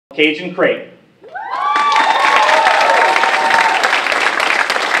Cajun Crate.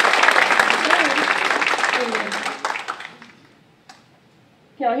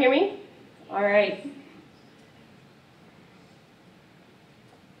 Can y'all hear me? All right.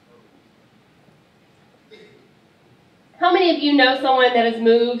 How many of you know someone that has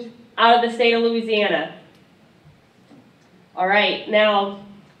moved out of the state of Louisiana? All right, now,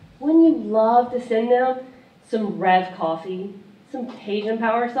 wouldn't you love to send them some Rev coffee, some Cajun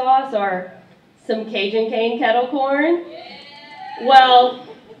power sauce, or some Cajun cane kettle corn? Yeah. Well,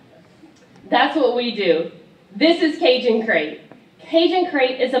 that's what we do. This is Cajun Crate. Cajun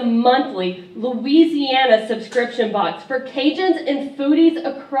Crate is a monthly Louisiana subscription box for Cajuns and foodies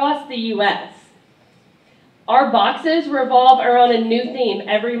across the U.S. Our boxes revolve around a new theme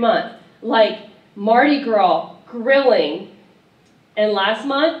every month, like Mardi Gras, grilling, and last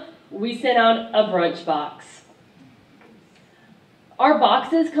month, we sent out a brunch box. Our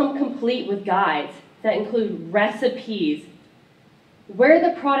boxes come complete with guides that include recipes, where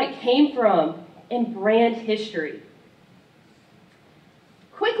the product came from, and brand history.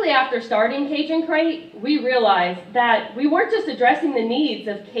 Quickly after starting Cajun Crate, we realized that we weren't just addressing the needs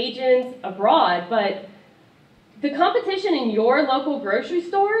of Cajuns abroad, but the competition in your local grocery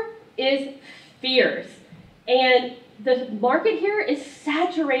store is fierce. And the market here is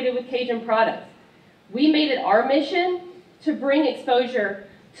saturated with Cajun products. We made it our mission to bring exposure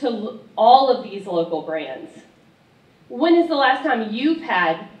to all of these local brands. When is the last time you've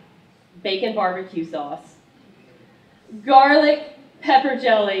had bacon barbecue sauce, garlic pepper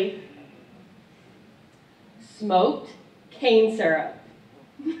jelly, smoked cane syrup?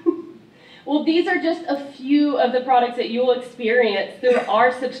 Well, these are just a few of the products that you'll experience through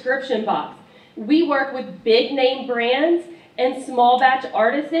our subscription box. We work with big name brands and small batch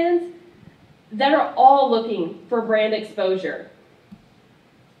artisans that are all looking for brand exposure.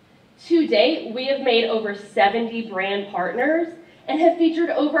 To date, we have made over 70 brand partners and have featured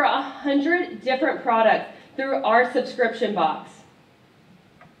over 100 different products through our subscription box.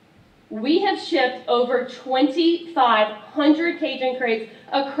 We have shipped over 2,500 Cajun Crates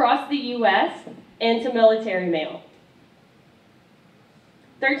across the U.S. into military mail.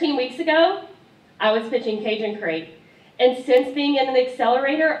 13 weeks ago, I was pitching Cajun Crate, and since being in an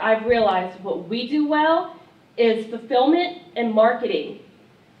accelerator, I've realized what we do well is fulfillment and marketing.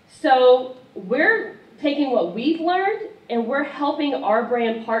 So we're taking what we've learned and we're helping our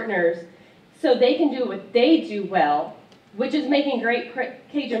brand partners so they can do what they do well, which is making great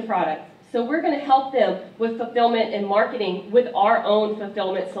Cajun products. So we're going to help them with fulfillment and marketing with our own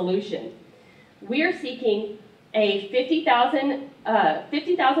fulfillment solution. We are seeking a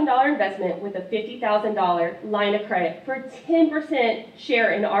 $50,000 investment with a $50,000 line of credit for 10%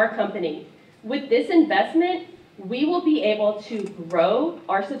 share in our company. With this investment, we will be able to grow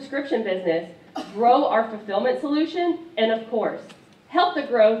our subscription business, grow our fulfillment solution, and of course, help the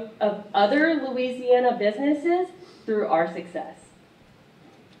growth of other Louisiana businesses through our success.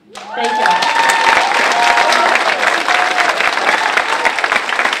 Thank you.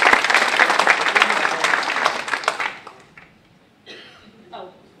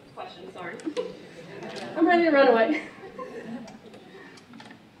 Sorry. I'm ready to run away.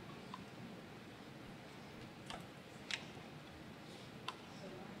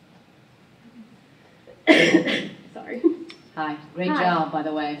 Sorry. Hi. Great job, by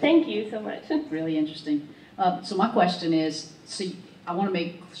the way. Thank you so much. Really interesting. So my question is, so I want to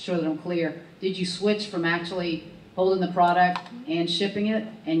make sure that I'm clear. Did you switch from actually holding the product and shipping it,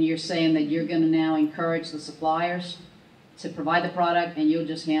 and you're saying that you're going to now encourage the suppliers to provide the product and you'll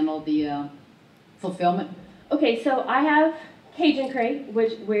just handle the fulfillment? Okay, so I have Cajun Crate,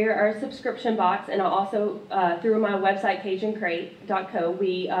 which we're our subscription box, and I also, through my website, cajuncrate.co,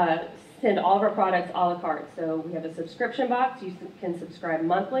 we send all of our products a la carte. So we have a subscription box. You can subscribe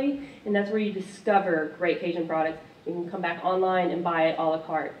monthly, and that's where you discover great Cajun products. You can come back online and buy it a la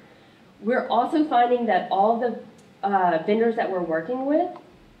carte. We're also finding that all the vendors that we're working with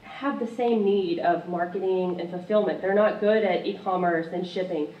have the same need of marketing and fulfillment. They're not good at e-commerce and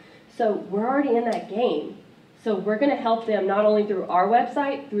shipping. So we're already in that game. So we're going to help them not only through our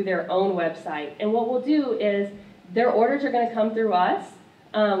website, through their own website. And what we'll do is their orders are going to come through us,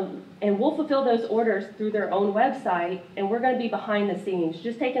 and we'll fulfill those orders through their own website, and we're going to be behind the scenes,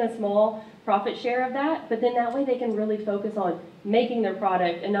 just taking a small profit share of that, but then that way they can really focus on making their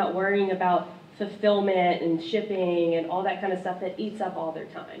product and not worrying about fulfillment and shipping and all that kind of stuff that eats up all their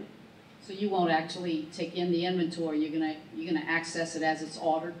time. So you won't actually take in the inventory, you're gonna access it as it's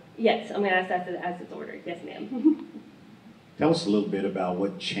ordered? Yes, I'm going to access it as it's ordered. Yes, ma'am. Tell us a little bit about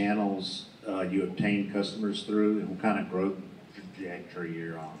what channels you obtain customers through and what kind of growth trajectory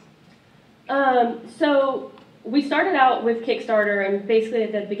you're on? So we started out with Kickstarter, and basically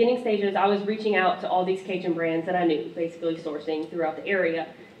at the beginning stages, I was reaching out to all these Cajun brands that I knew, basically sourcing throughout the area.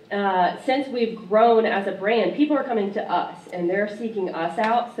 Since we've grown as a brand, people are coming to us, and they're seeking us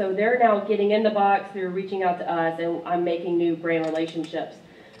out. So they're now getting in the box, they're reaching out to us, and I'm making new brand relationships.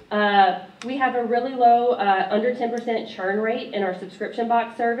 We have a really low, under 10% churn rate in our subscription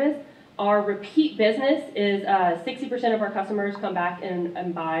box service. Our repeat business is 60% of our customers come back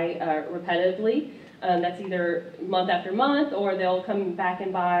and buy repetitively. That's either month after month, or they'll come back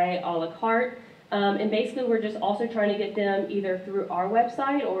and buy a la carte. And basically, we're just also trying to get them either through our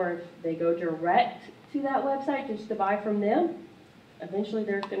website, or if they go direct to that website just to buy from them. Eventually,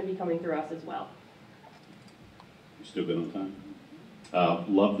 they're going to be coming through us as well. You still good on time?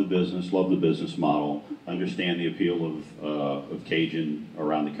 Love the business model, understand the appeal of Cajun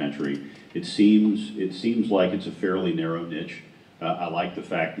around the country. It seems like it's a fairly narrow niche. I like the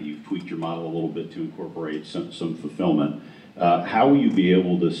fact that you've tweaked your model a little bit to incorporate some fulfillment. How will you be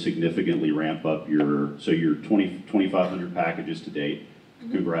able to significantly ramp up your 2,500 packages to date?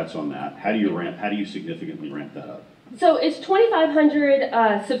 Congrats on that. How do you significantly ramp that up? So it's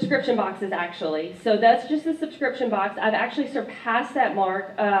 2,500 subscription boxes, actually. So that's just the subscription box. I've actually surpassed that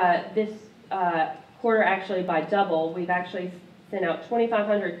mark this quarter, actually, by double. We've actually sent out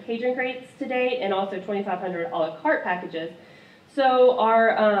 2,500 Cajun crates to date, and also 2,500 a la carte packages. So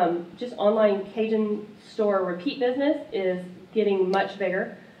our just online Cajun store repeat business is getting much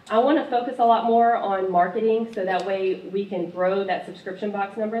bigger. I want to focus a lot more on marketing, so that way we can grow that subscription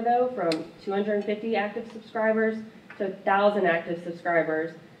box number, though, from 250 active subscribers to 1,000 active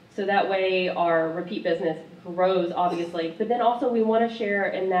subscribers. So that way our repeat business grows, obviously. But then also we want to share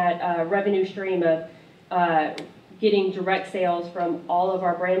in that revenue stream of getting direct sales from all of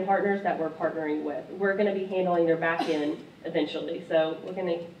our brand partners that we're partnering with. We're going to be handling their back end eventually, so we're going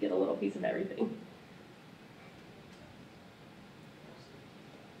to get a little piece of everything.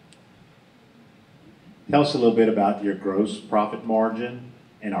 Tell us a little bit about your gross profit margin,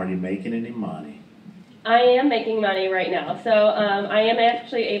 and are you making any money? I am making money right now, so I am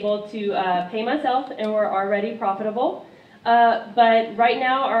actually able to pay myself, and we're already profitable. But right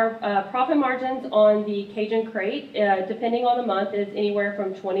now, our profit margins on the Cajun crate, depending on the month, is anywhere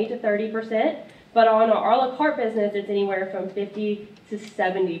from 20 to 30%. But on our a la carte business, it's anywhere from 50 to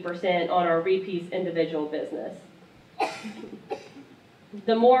 70% on our repeat individual business.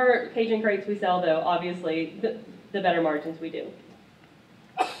 The more Cajun crates we sell, though, obviously, the better margins we do.